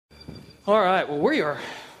All right. Well, we are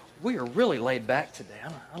really laid back today.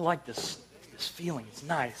 I like this feeling. It's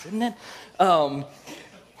nice, isn't it?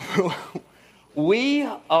 We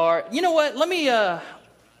are. You know what? Let me. I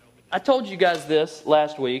told you guys this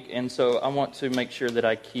last week, and so I want to make sure that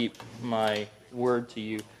I keep my word to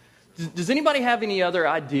you. Does anybody have any other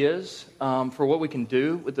ideas for what we can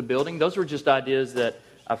do with the building? Those were just ideas that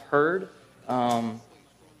I've heard.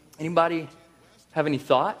 Anybody have any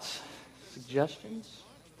thoughts, suggestions?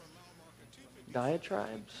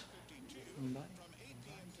 Diatribes? Anybody?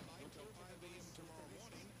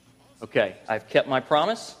 Okay, I've kept my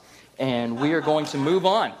promise, and we are going to move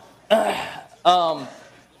on.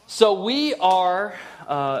 So we are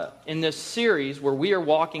in this series where we are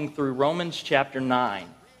walking through Romans chapter 9.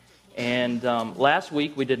 And last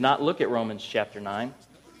week we did not look at Romans chapter 9.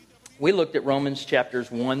 We looked at Romans chapters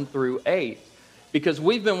 1 through 8 because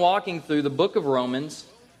we've been walking through the book of Romans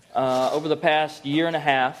over the past year and a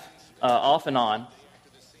half. Off and on.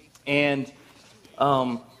 And,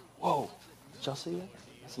 whoa, did y'all see that?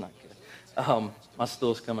 That's not good. My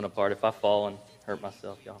stool's coming apart. If I fall and hurt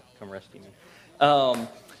myself, y'all come rescue me.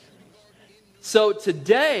 So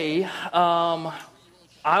today,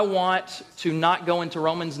 I want to not go into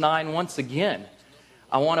Romans 9 once again.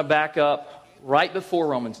 I want to back up right before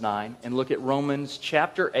Romans 9 and look at Romans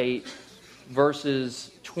chapter 8, verses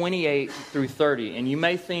 28 through 30. And you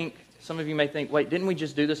may think, some of you may think, wait, didn't we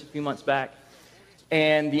just do this a few months back?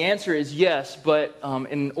 And the answer is yes, but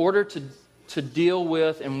in order to deal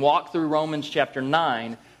with and walk through Romans chapter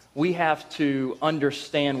 9, we have to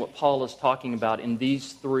understand what Paul is talking about in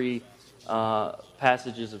these three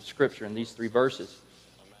passages of Scripture, in these three verses.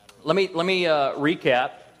 Let me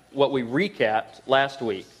recap what we recapped last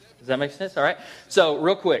week. Does that make sense? All right. So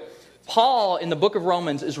real quick, Paul in the book of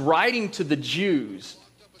Romans is writing to the Jews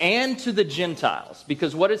and to the Gentiles,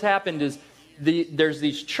 because what has happened is there's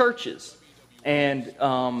these churches, and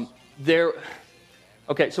so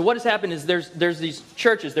what has happened is there's these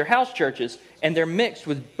churches, they're house churches, and they're mixed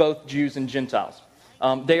with both Jews and Gentiles.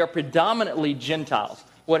 They are predominantly Gentiles.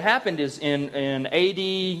 What happened is in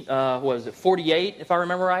AD, 48, if I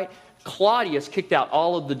remember right, Claudius kicked out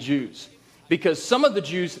all of the Jews, because some of the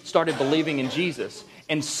Jews started believing in Jesus,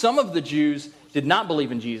 and some of the Jews did not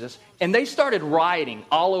believe in Jesus, and they started rioting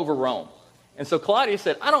all over Rome. And so Claudius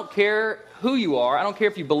said, I don't care who you are. I don't care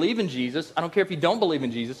if you believe in Jesus. I don't care if you don't believe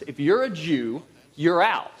in Jesus. If you're a Jew, you're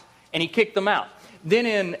out. And he kicked them out. Then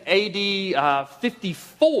in AD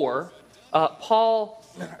 54,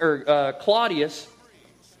 Claudius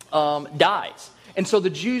dies. And so the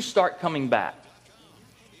Jews start coming back.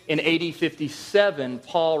 In AD 57,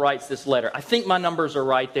 Paul writes this letter. I think my numbers are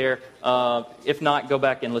right there. If not, go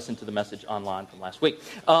back and listen to the message online from last week.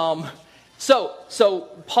 So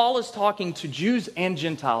Paul is talking to Jews and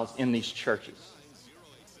Gentiles in these churches.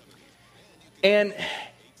 And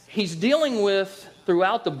he's dealing with,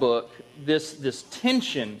 throughout the book, this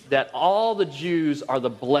tension that all the Jews are the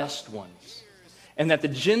blessed ones, and that the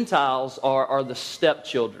Gentiles are the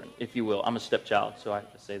stepchildren, if you will. I'm a stepchild, so I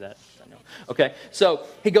have to say that. Okay, so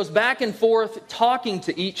he goes back and forth talking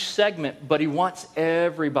to each segment, but he wants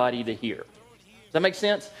everybody to hear. Does that make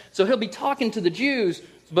sense? So he'll be talking to the Jews,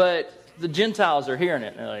 but the Gentiles are hearing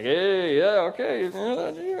it. And they're like, hey, yeah, okay,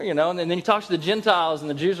 and then he talks to the Gentiles, and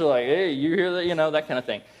the Jews are like, hey, you hear that, that kind of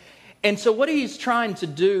thing. And so what he's trying to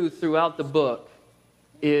do throughout the book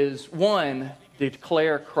is, one,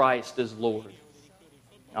 declare Christ as Lord.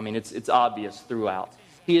 I mean, it's obvious throughout.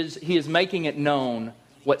 He is making it known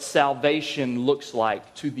what salvation looks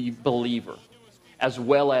like to the believer, as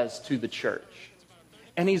well as to the church.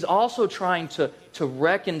 And he's also trying to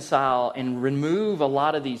reconcile and remove a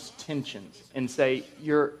lot of these tensions and say,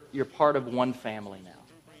 you're part of one family now.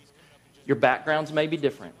 Your backgrounds may be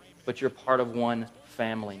different, but you're part of one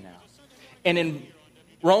family now. And in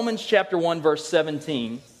Romans chapter 1, verse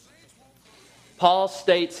 17, Paul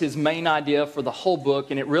states his main idea for the whole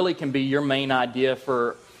book, and it really can be your main idea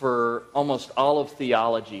for almost all of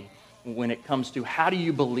theology when it comes to how do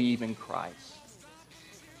you believe in Christ.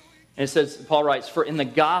 And it says, Paul writes, for in the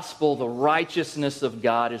gospel the righteousness of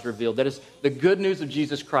God is revealed. That is the good news of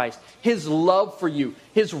Jesus Christ. His love for you,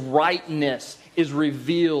 his rightness is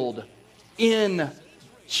revealed in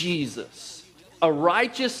Jesus. A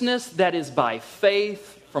righteousness that is by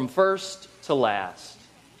faith from first to last.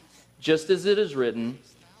 Just as it is written,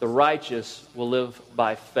 the righteous will live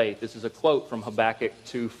by faith. This is a quote from Habakkuk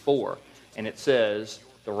 2:4, and it says,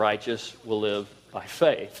 the righteous will live by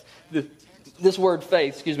faith. This word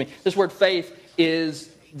faith is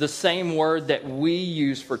the same word that we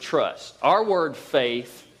use for trust. Our word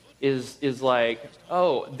faith is like,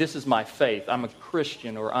 oh, this is my faith. I'm a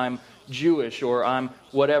Christian, or I'm Jewish or I'm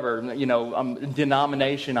whatever, you know, I'm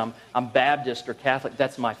denomination, I'm Baptist or Catholic.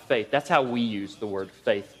 That's my faith. That's how we use the word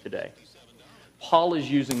faith today. Paul is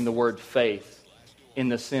using the word faith in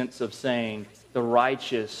the sense of saying the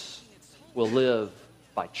righteous will live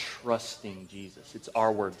by trusting Jesus. It's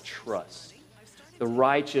our word, trust. The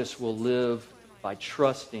righteous will live by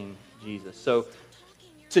trusting Jesus. So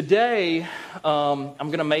today, I'm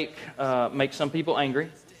going to make some people angry,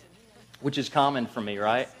 which is common for me,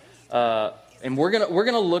 right? And we're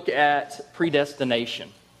gonna look at predestination.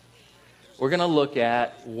 We're going to look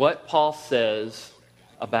at what Paul says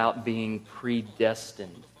about being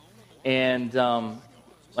predestined. And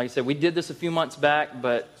like I said, we did this a few months back,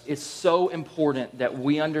 but it's so important that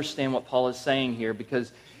we understand what Paul is saying here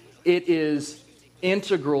because it is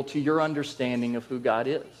integral to your understanding of who God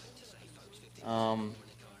is.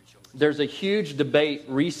 There's a huge debate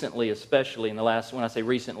recently, especially in the last, when I say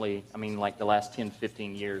recently, I mean like the last 10,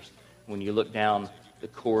 15 years, when you look down the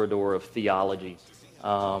corridor of theology.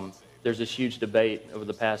 There's this huge debate over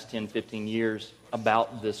the past 10, 15 years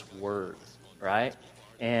about this word, right?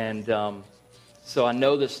 And so I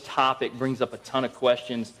know this topic brings up a ton of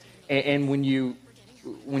questions. And when you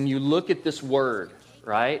look at this word,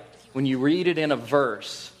 right, when you read it in a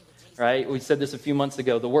verse, right, we said this a few months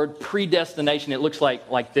ago, the word predestination, it looks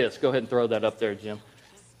like this. Go ahead and throw that up there, Jim.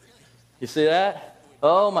 You see that?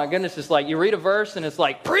 Oh my goodness, it's like you read a verse and it's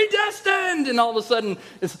like predestined, and all of a sudden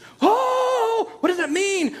it's, oh, what does that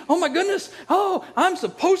mean? Oh my goodness, oh, I'm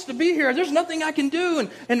supposed to be here. There's nothing I can do,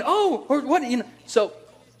 and oh, or what, you know. So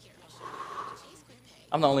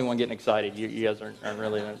I'm the only one getting excited. You guys aren't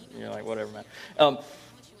really, you're like, whatever, man.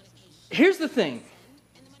 Here's the thing.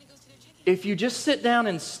 If you just sit down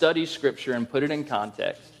and study Scripture and put it in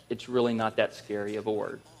context, it's really not that scary of a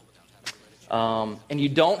word. And you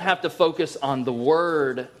don't have to focus on the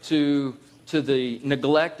word to the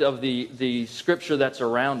neglect of the Scripture that's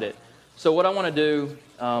around it. So what I want to do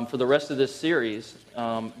for the rest of this series,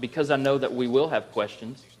 because I know that we will have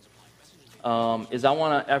questions, is I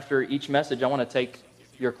want to, after each message, I want to take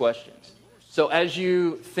your questions. So as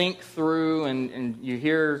you think through and you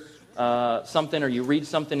hear something or you read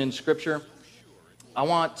something in Scripture, I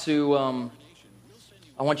want you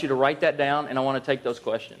to write that down, and I want to take those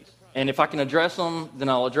questions. And if I can address them, then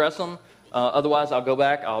I'll address them. Otherwise, I'll go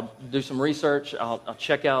back, I'll do some research, I'll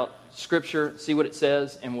check out Scripture, see what it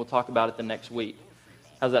says, and we'll talk about it the next week.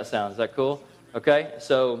 How's that sound? Is that cool? Okay,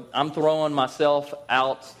 so I'm throwing myself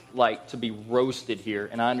out like to be roasted here,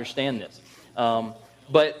 and I understand this.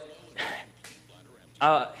 But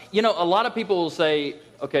you know, a lot of people will say,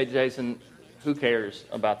 okay, Jason, who cares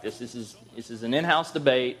about this? This is an in-house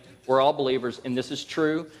debate. We're all believers, and this is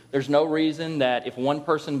true. There's no reason that if one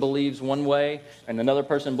person believes one way and another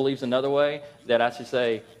person believes another way, that I should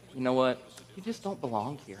say, you know what? You just don't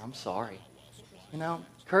belong here. I'm sorry. You know,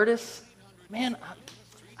 Curtis, man,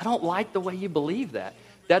 I don't like the way you believe that.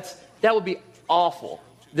 That would be awful.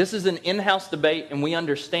 This is an in-house debate, and we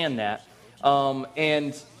understand that.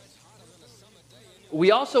 And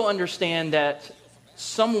we also understand that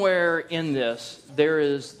somewhere in this, there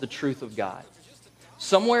is the truth of God.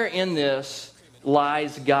 Somewhere in this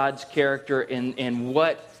lies God's character and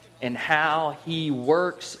what and how He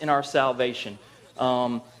works in our salvation.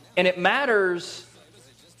 And it matters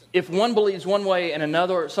if one believes one way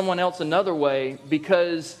and someone else another way,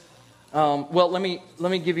 because, well, let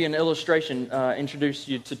me give you an illustration. Introduce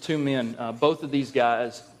you to two men. Both of these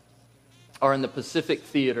guys are in the Pacific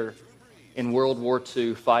Theater in World War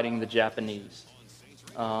II fighting the Japanese.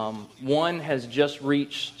 One has just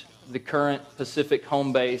reached the current Pacific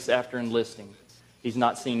home base after enlisting. He's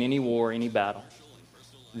not seen any war, any battle.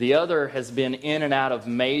 The other has been in and out of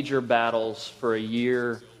major battles for a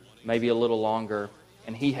year, maybe a little longer,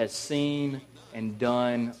 and he has seen and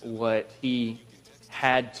done what he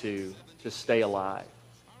had to stay alive.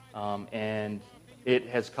 And it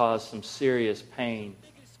has caused some serious pain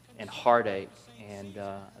and heartache, and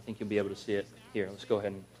I think you'll be able to see it here. Let's go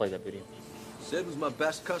ahead and play that video. Sid was my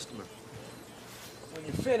best customer. When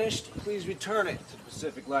you're finished, please return it to the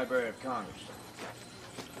Pacific Library of Congress.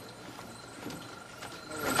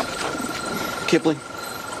 Kipling,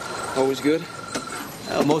 always good.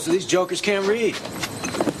 Most of these jokers can't read.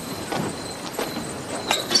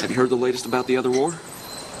 Have you heard the latest about the other war?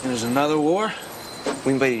 There's another war?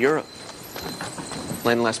 We invaded Europe.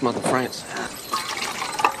 Landed last month in France.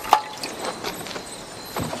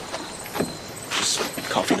 Just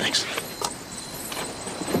coffee, thanks.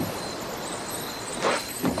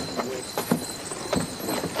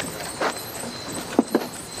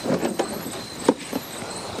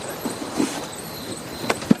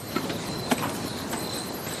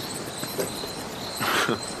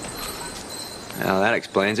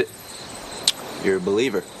 explains it. You're a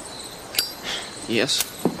believer. Yes.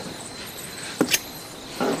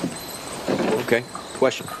 Okay,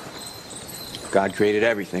 question. God created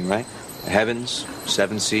everything, right? The heavens,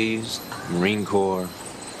 7 seas, Marine Corps,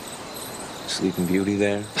 Sleeping Beauty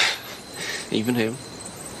there. Even him.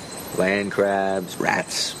 Land crabs,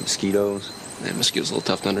 rats, mosquitoes. That mosquito's a little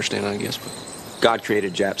tough to understand, I guess, but God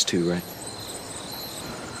created Japs too, right?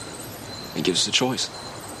 he gives us a choice.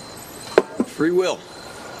 Free will.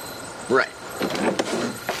 Right.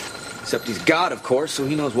 Except he's God, of course, so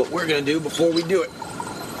he knows what we're gonna do before we do it.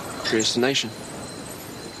 Predestination.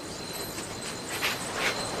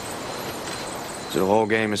 So the whole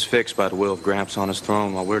game is fixed by the will of Gramps on his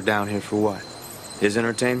throne while we're down here for what? His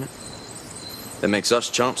entertainment? That makes us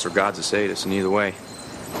chumps or God's a sadist, and either way,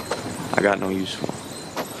 I got no use for him.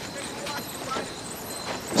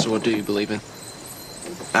 So what do you believe in?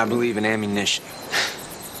 I believe in ammunition.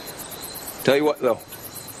 Tell you what, though.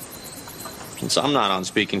 Since I'm not on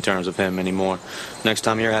speaking terms with him anymore, next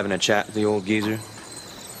time you're having a chat with the old geezer,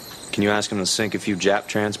 can you ask him to sink a few Jap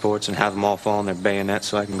transports and have them all fall on their bayonets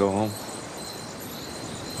so I can go home?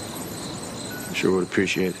 I sure would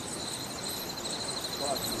appreciate it.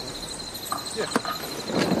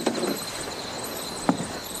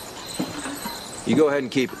 You go ahead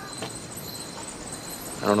and keep it.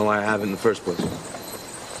 I don't know why I have it in the first place.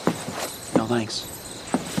 No, thanks.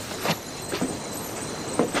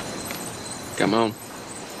 Got my own.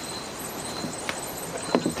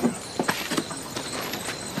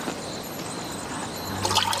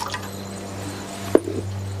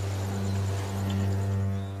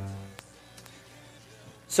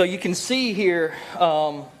 So you can see here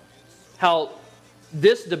how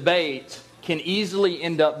this debate can easily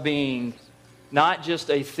end up being not just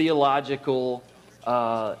a theological,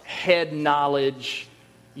 head knowledge,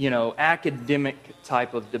 academic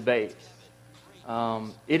type of debate.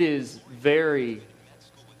 It is very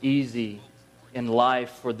easy in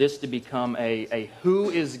life for this to become a who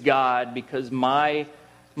is God, because my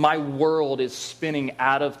world is spinning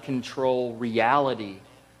out of control reality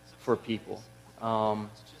for people.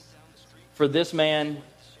 For this man,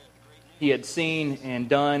 he had seen and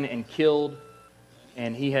done and killed,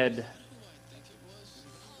 and he had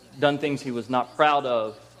done things he was not proud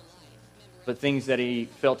of, but things that he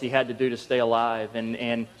felt he had to do to stay alive.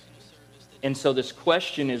 And so this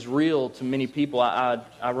question is real to many people. I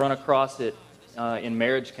run across it in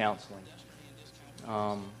marriage counseling.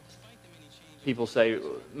 People say,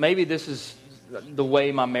 maybe this is the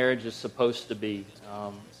way my marriage is supposed to be.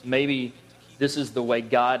 Maybe this is the way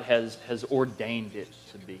God has ordained it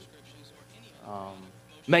to be.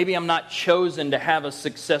 Maybe I'm not chosen to have a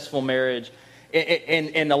successful marriage.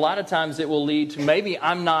 And a lot of times it will lead to maybe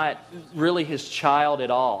I'm not really his child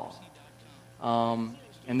at all.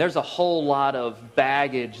 And there's a whole lot of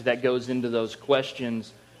baggage that goes into those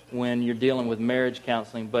questions when you're dealing with marriage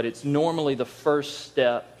counseling. But it's normally the first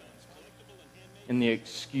step in the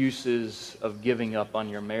excuses of giving up on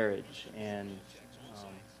your marriage. And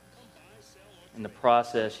in the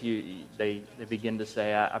process, they begin to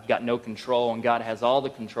say, I've got no control, and God has all the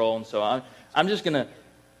control, and so I'm just going to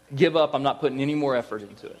give up. I'm not putting any more effort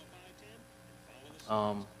into it.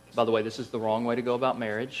 By the way, this is the wrong way to go about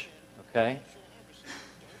marriage, okay?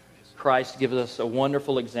 Christ gives us a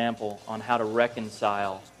wonderful example on how to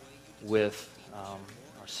reconcile with our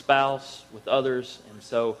spouse, with others, and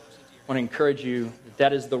so I want to encourage you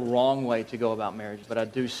that is the wrong way to go about marriage, but I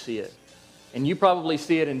do see it. And you probably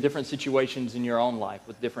see it in different situations in your own life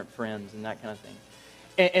with different friends and that kind of thing.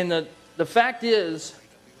 And the fact is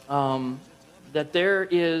that there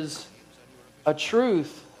is a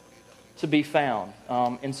truth to be found.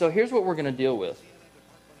 And so here's what we're going to deal with.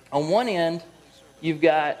 On one end, you've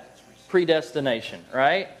got predestination,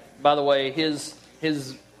 right? By the way, his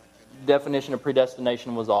definition of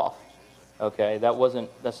predestination was off. Okay,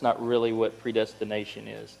 that's not really what predestination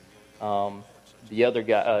is. The other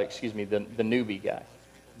guy, the newbie guy,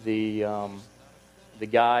 the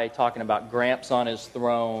guy talking about Gramps on his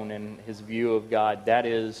throne and his view of God, that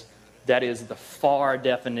is the far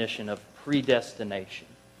definition of predestination.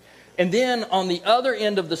 And then on the other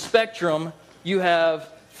end of the spectrum, you have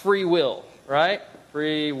free will, right?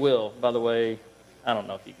 Free will. By the way, I don't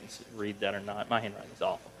know if you can read that or not. My handwriting is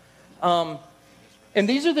awful. And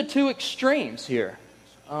these are the two extremes here.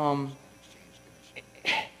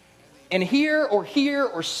 And here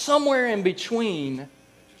or somewhere in between,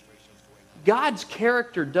 God's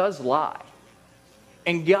character does lie.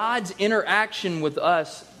 And God's interaction with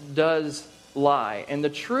us does lie. And the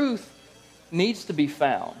truth needs to be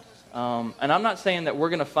found. And I'm not saying that we're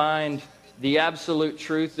going to find the absolute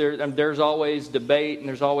truth. There's always debate and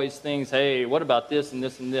there's always things, hey, what about this and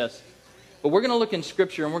this and this? But we're going to look in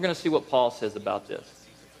Scripture and we're going to see what Paul says about this.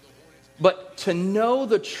 But to know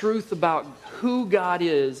the truth about who God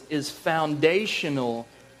is foundational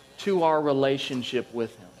to our relationship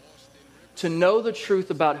with Him. To know the truth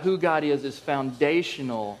about who God is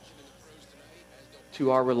foundational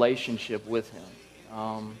to our relationship with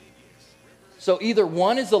Him. So either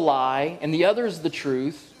one is a lie and the other is the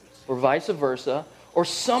truth, or vice versa, or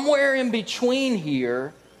somewhere in between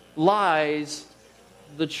here lies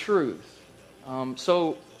the truth.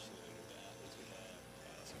 So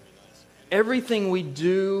everything we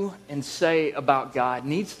do and say about God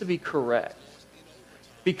needs to be correct.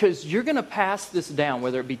 Because you're going to pass this down,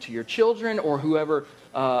 whether it be to your children or whoever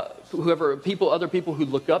other people who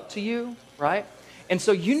look up to you, right? And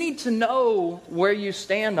so you need to know where you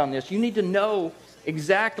stand on this. You need to know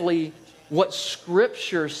exactly what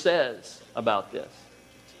Scripture says about this.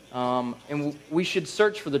 And we should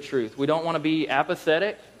search for the truth. We don't want to be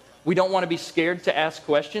apathetic. We don't want to be scared to ask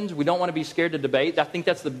questions. We don't want to be scared to debate. I think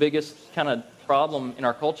that's the biggest kind of problem in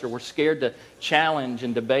our culture. We're scared to challenge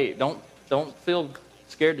and debate. Don't feel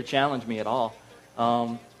scared to challenge me at all.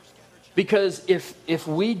 Because if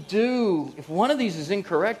one of these is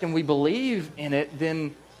incorrect and we believe in it,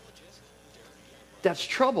 then that's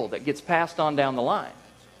trouble that gets passed on down the line.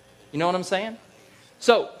 You know what I'm saying?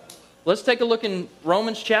 So, let's take a look in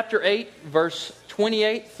Romans chapter 8, verse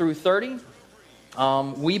 28 through 30.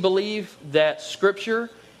 We believe that Scripture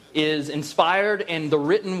is inspired and the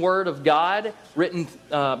written Word of God, written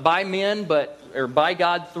by men, or by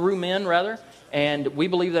God through men, rather. And we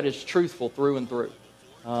believe that it's truthful through and through.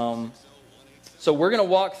 So we're going to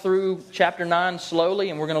walk through chapter 9 slowly,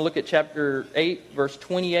 and we're going to look at chapter 8, verse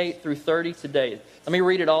 28 through 30 today. Let me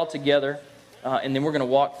read it all together, and then we're going to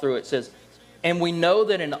walk through it. It says, "And we know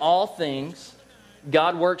that in all things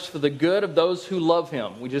God works for the good of those who love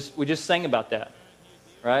Him." We just sang about that,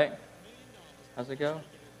 right? How's it go?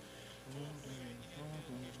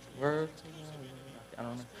 I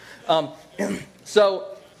don't know.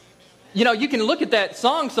 So, you know, you can look at that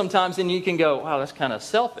song sometimes and you can go, wow, that's kind of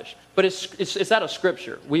selfish. But it's out of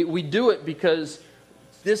Scripture. We do it because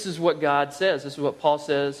this is what God says. This is what Paul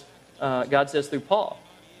says, God says through Paul.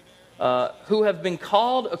 Who have been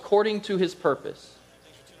called according to His purpose.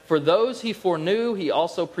 For those He foreknew, He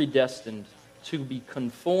also predestined to be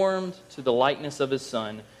conformed to the likeness of His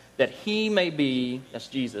Son, that He may be, that's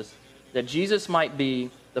Jesus, that Jesus might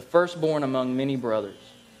be the firstborn among many brothers.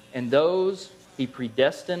 And those He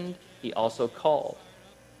predestined, He also called.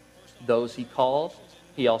 Those He called,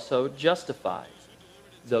 He also justified.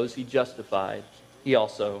 Those He justified, He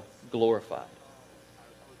also glorified.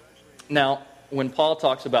 Now, when Paul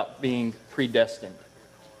talks about being predestined,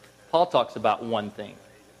 Paul talks about one thing.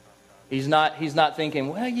 He's not thinking,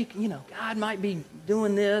 well, you know, God might be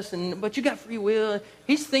doing this, but you got free will.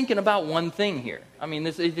 He's thinking about one thing here. I mean,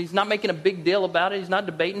 he's not making a big deal about it. He's not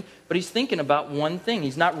debating, but he's thinking about one thing.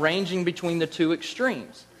 He's not ranging between the two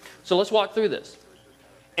extremes. So let's walk through this.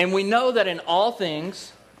 And we know that in all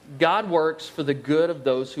things, God works for the good of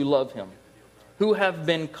those who love Him, who have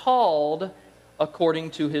been called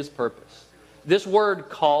according to His purpose. This word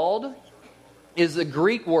called is a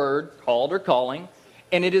Greek word, called or calling,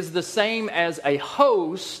 and it is the same as a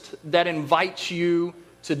host that invites you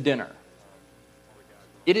to dinner.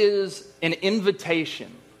 It is an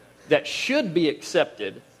invitation that should be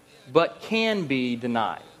accepted, but can be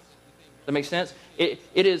denied. Does that make sense? It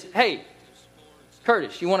is, hey,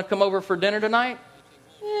 Curtis, you want to come over for dinner tonight?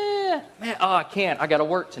 Man, I can't. I got to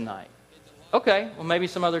work tonight. Okay, well, maybe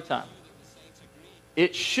some other time.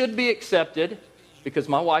 It should be accepted because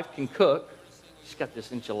my wife can cook. She's got this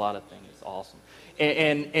enchilada thing. It's awesome.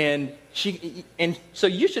 And so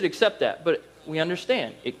you should accept that, but we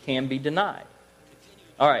understand it can be denied.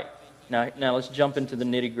 All right, now let's jump into the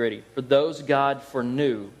nitty-gritty. For those God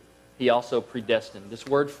foreknew, He also predestined. This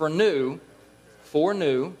word foreknew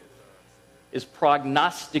is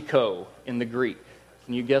prognostiko in the Greek.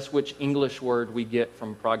 Can you guess which English word we get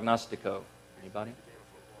from prognostico? Anybody?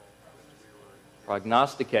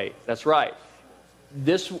 Prognosticate. That's right.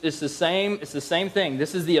 This is the same. It's the same thing.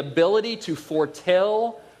 This is the ability to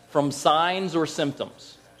foretell from signs or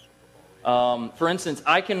symptoms. For instance,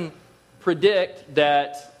 I can predict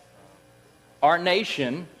that our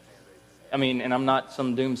nation, and I'm not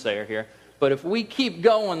some doomsayer here, but if we keep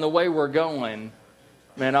going the way we're going,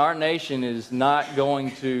 man, our nation is not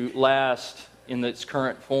going to last in its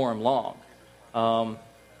current form long.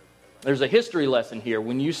 There's a history lesson here.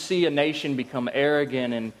 When you see a nation become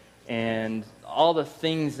arrogant and all the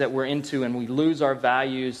things that we're into and we lose our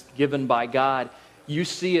values given by God, you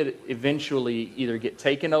see it eventually either get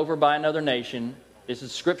taken over by another nation. This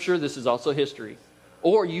is scripture, this is also history.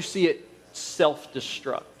 Or you see it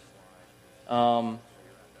self-destruct. And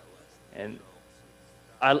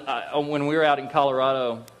when we were out in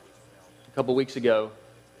Colorado a couple weeks ago,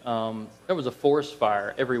 there was a forest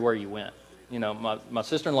fire everywhere you went. You know, my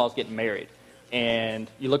sister-in-law's getting married, and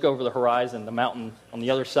you look over the horizon, the mountain on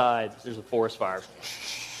the other side, there's a forest fire.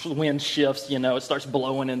 The wind shifts, you know, it starts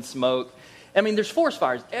blowing in smoke. I mean, there's forest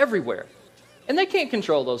fires everywhere, and they can't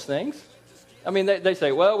control those things. I mean, they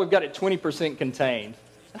say, well, we've got it 20% contained.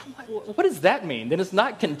 And I'm like, well, what does that mean? Then it's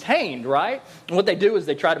not contained, right? And what they do is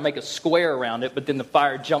they try to make a square around it, but then the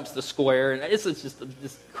fire jumps the square. And it's just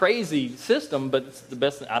this crazy system, but it's the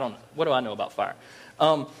best thing. I don't know. What do I know about fire?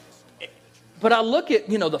 But I look at,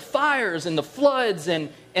 you know, the fires and the floods and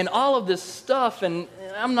all of this stuff, and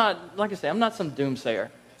I'm not, like I say, I'm not some doomsayer.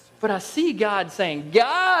 But I see God saying,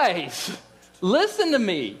 guys, listen to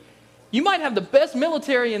me. You might have the best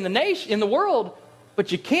military in the world,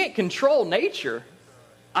 but you can't control nature.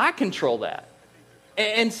 I control that.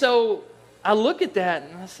 And so I look at that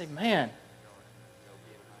and I say, man,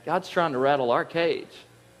 God's trying to rattle our cage.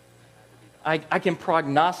 I can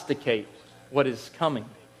prognosticate what is coming.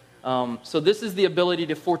 So this is the ability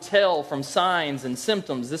to foretell from signs and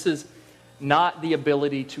symptoms. This is not the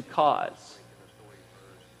ability to cause.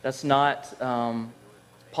 That's not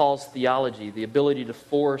Paul's theology. The ability to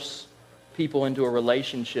force people into a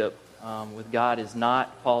relationship with God is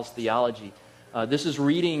not Paul's theology. This is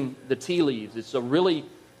reading the tea leaves. It's a really,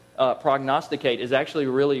 prognosticate is actually a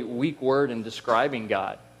really weak word in describing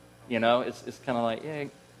God. You know, it's kind of like, yeah,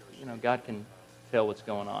 you know, God can tell what's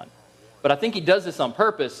going on. But I think he does this on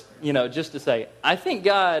purpose, you know, just to say, I think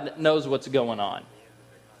God knows what's going on.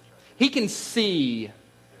 He can see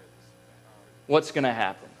what's going to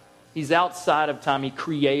happen. He's outside of time. He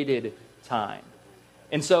created time.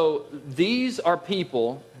 And so these are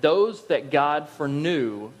people, those that God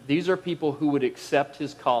foreknew, these are people who would accept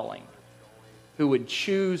his calling, who would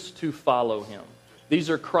choose to follow him. These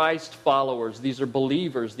are Christ followers. These are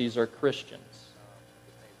believers. These are Christians.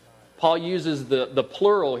 Paul uses the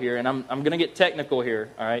plural here, and I'm going to get technical here,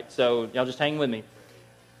 all right? So y'all just hang with me.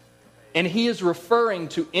 And he is referring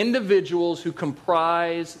to individuals who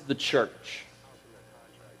comprise the church.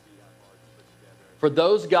 For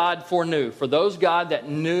those God foreknew, for those God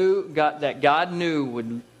that God knew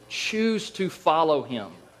would choose to follow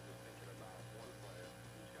him.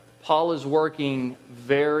 Paul is working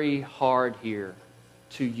very hard here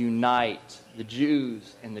to unite the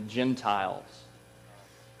Jews and the Gentiles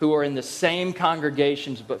who are in the same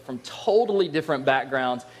congregations but from totally different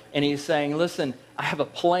backgrounds. And he's saying, listen, I have a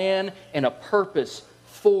plan and a purpose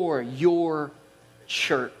for your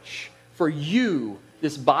church, for you,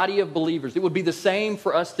 this body of believers. It would be the same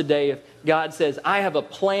for us today if God says, I have a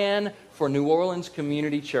plan for New Orleans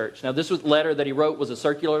Community Church. Now, this letter that he wrote was a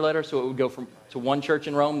circular letter, so it would go to one church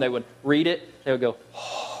in Rome. They would read it. They would go,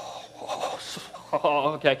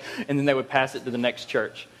 oh, okay. And then they would pass it to the next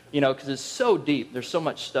church, you know, because it's so deep. There's so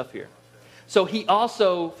much stuff here. So he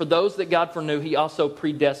also, for those that God foreknew, he also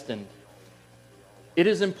predestined. It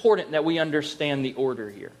is important that we understand the order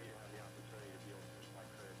here.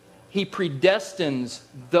 He predestines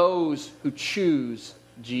those who choose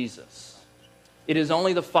Jesus. It is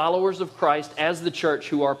only the followers of Christ as the church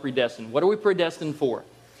who are predestined. What are we predestined for?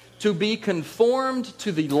 To be conformed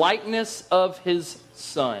to the likeness of his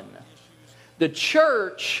Son. The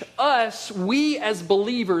church, us, we as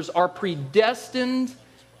believers are predestined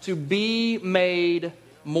to be made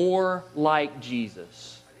more like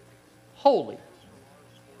Jesus. Holy.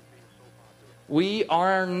 We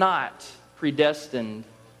are not predestined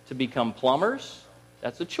to become plumbers.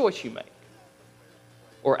 That's a choice you make.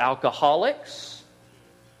 Or alcoholics,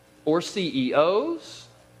 or CEOs,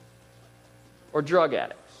 or drug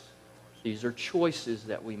addicts. These are choices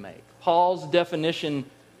that we make. Paul's definition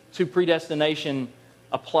to predestination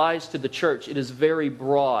applies to the church. It is very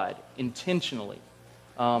broad, intentionally.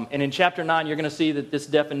 And in chapter 9, you're going to see that this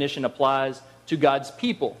definition applies to God's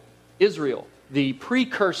people, Israel, the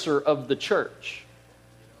precursor of the church.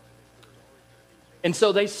 And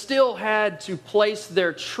so they still had to place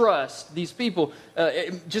their trust, these people,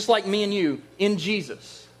 just like me and you, in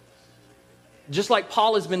Jesus. Just like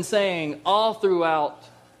Paul has been saying all throughout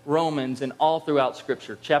Romans and all throughout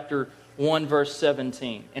Scripture. Chapter 1, verse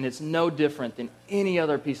 17. And it's no different than any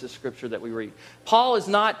other piece of Scripture that we read. Paul is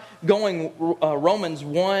not going Romans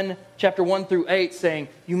 1, chapter 1 through 8, saying,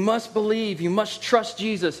 you must believe, you must trust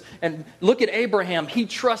Jesus. And look at Abraham. He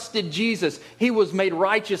trusted Jesus. He was made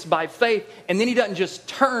righteous by faith. And then he doesn't just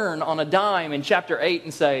turn on a dime in chapter 8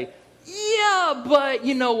 and say, yeah, but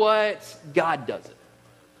you know what? God does it.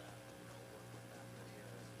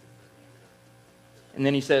 And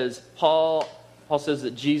then he says, Paul says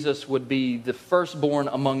that Jesus would be the firstborn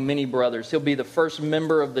among many brothers. He'll be the first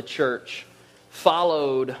member of the church,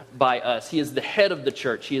 followed by us. He is the head of the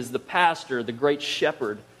church. He is the pastor, the great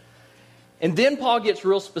shepherd. And then Paul gets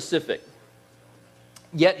real specific.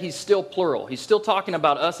 Yet he's still plural. He's still talking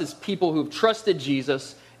about us as people who've trusted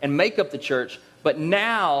Jesus and make up the church. But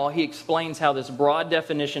now he explains how this broad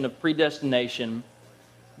definition of predestination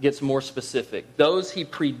gets more specific. Those he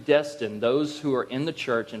predestined, those who are in the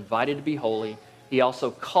church, invited to be holy, he also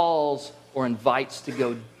calls or invites to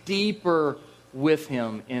go deeper with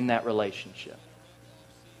him in that relationship.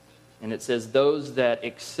 And it says those that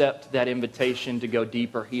accept that invitation to go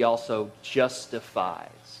deeper, he also justifies.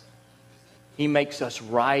 He makes us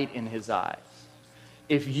right in his eyes.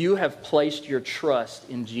 If you have placed your trust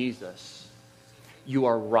in Jesus, you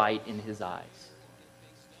are right in his eyes.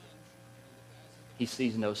 He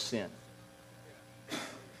sees no sin.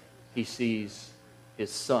 He sees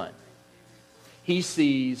his Son. He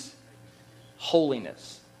sees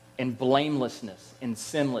holiness and blamelessness and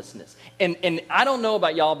sinlessness. And I don't know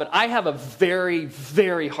about y'all, but I have a very,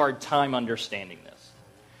 very hard time understanding this.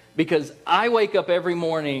 Because I wake up every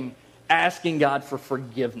morning asking God for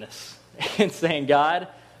forgiveness and saying, God,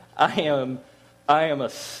 I am a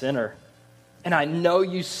sinner. And I know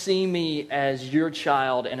you see me as your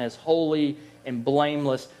child and as holy and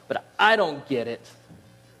blameless, but I don't get it.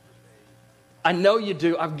 I know you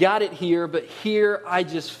do. I've got it here, but here I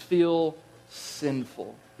just feel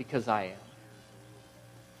sinful because I am.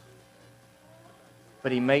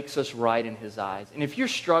 But he makes us right in his eyes. And if you're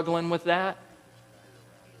struggling with that,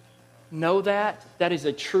 know that is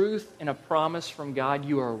a truth and a promise from God.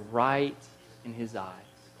 You are right in his eyes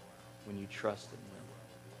when you trust in him.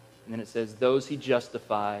 And then it says, those he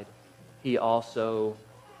justified, he also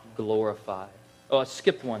glorified. Oh, I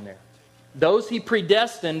skipped one there. Those he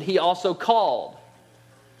predestined, he also called.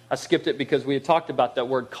 I skipped it because we had talked about that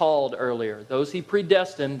word called earlier. Those he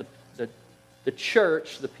predestined, the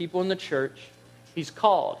church, the people in the church, he's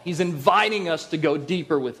called. He's inviting us to go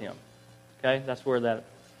deeper with him. Okay, that's what that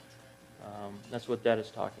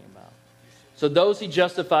is talking about. So those he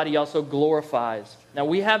justified, he also glorifies. Now,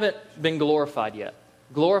 we haven't been glorified yet.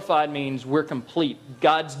 Glorified means we're complete.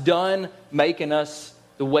 God's done making us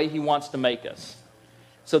the way he wants to make us.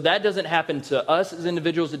 So that doesn't happen to us as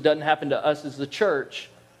individuals. It doesn't happen to us as the church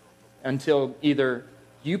until either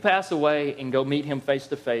you pass away and go meet him face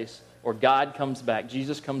to face, or God comes back,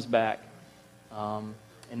 Jesus comes back.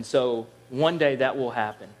 And so one day that will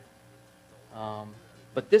happen.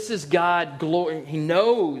 But this is God glory. He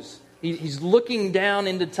knows. He's looking down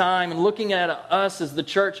into time and looking at us as the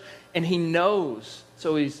church, and he knows.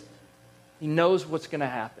 So he knows what's going to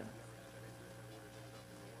happen.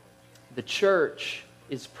 The church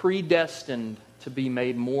is predestined to be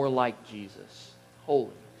made more like Jesus.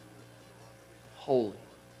 Holy. Holy.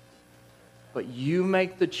 But you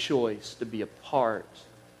make the choice to be a part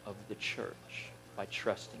of the church by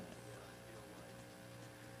trusting it.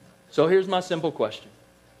 So here's my simple question.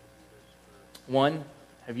 One,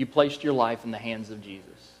 have you placed your life in the hands of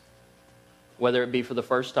Jesus? Whether it be for the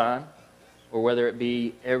first time or whether it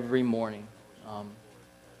be every morning.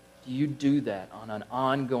 Do you do that on an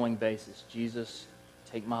ongoing basis? Jesus,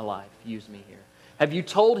 take my life. Use me here. Have you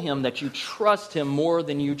told him that you trust him more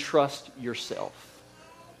than you trust yourself?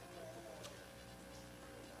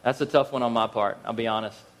 That's a tough one on my part, I'll be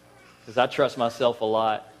honest. Because I trust myself a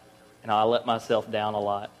lot, and I let myself down a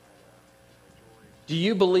lot. Do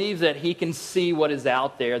you believe that he can see what is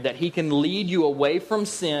out there, that he can lead you away from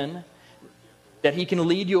sin, that he can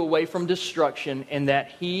lead you away from destruction, and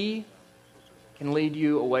that he can lead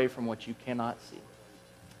you away from what you cannot see?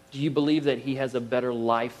 Do you believe that he has a better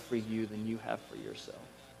life for you than you have for yourself?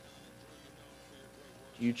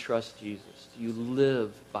 Do you trust Jesus? Do you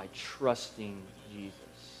live by trusting Jesus?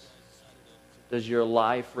 Does your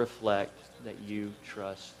life reflect that you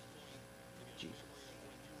trust Jesus?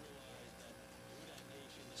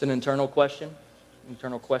 It's an internal question.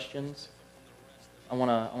 Internal questions. I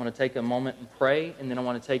want to take a moment and pray, and then I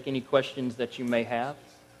want to take any questions that you may have.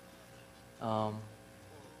 So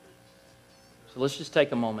let's just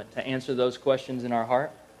take a moment to answer those questions in our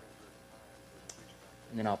heart,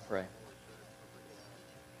 and then I'll pray.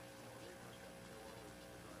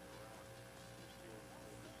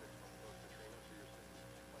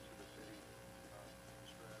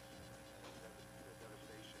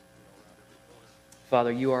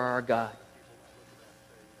 Father, you are our God.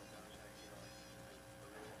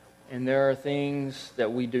 And there are things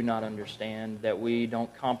that we do not understand, that we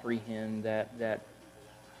don't comprehend, that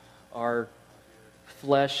our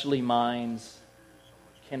fleshly minds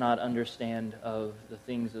cannot understand of the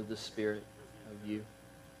things of the Spirit of you.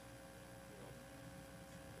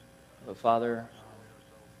 But Father,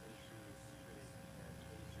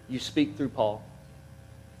 you speak through Paul.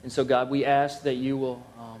 And so, God, we ask that you will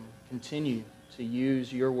continue to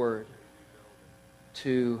use your word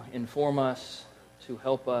to inform us, to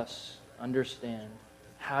help us understand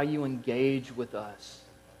how you engage with us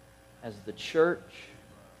as the church,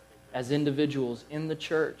 as individuals in the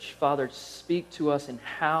church. Father, speak to us in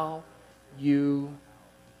how you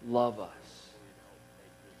love us.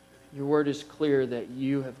 Your word is clear that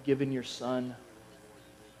you have given your Son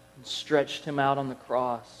and stretched him out on the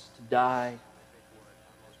cross to die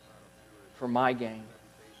for my gain,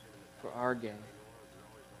 for our gain.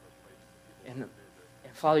 And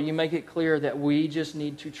Father, you make it clear that we just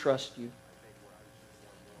need to trust you,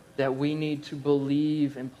 that we need to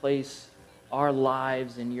believe and place our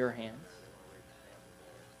lives in your hands.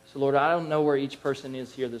 So Lord, I don't know where each person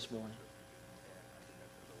is here this morning.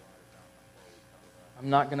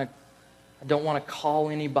 I don't want to call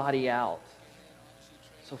anybody out.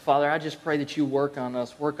 So Father, I just pray that you work on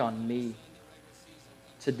us, work on me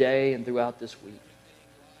today and throughout this week.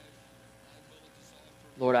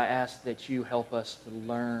 Lord, I ask that you help us to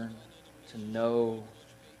learn, to know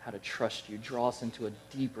how to trust you. Draw us into a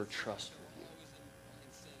deeper trust with you.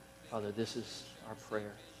 Father, this is our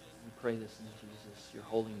prayer. We pray this in Jesus, your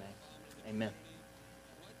holy name. Amen.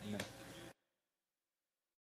 Amen.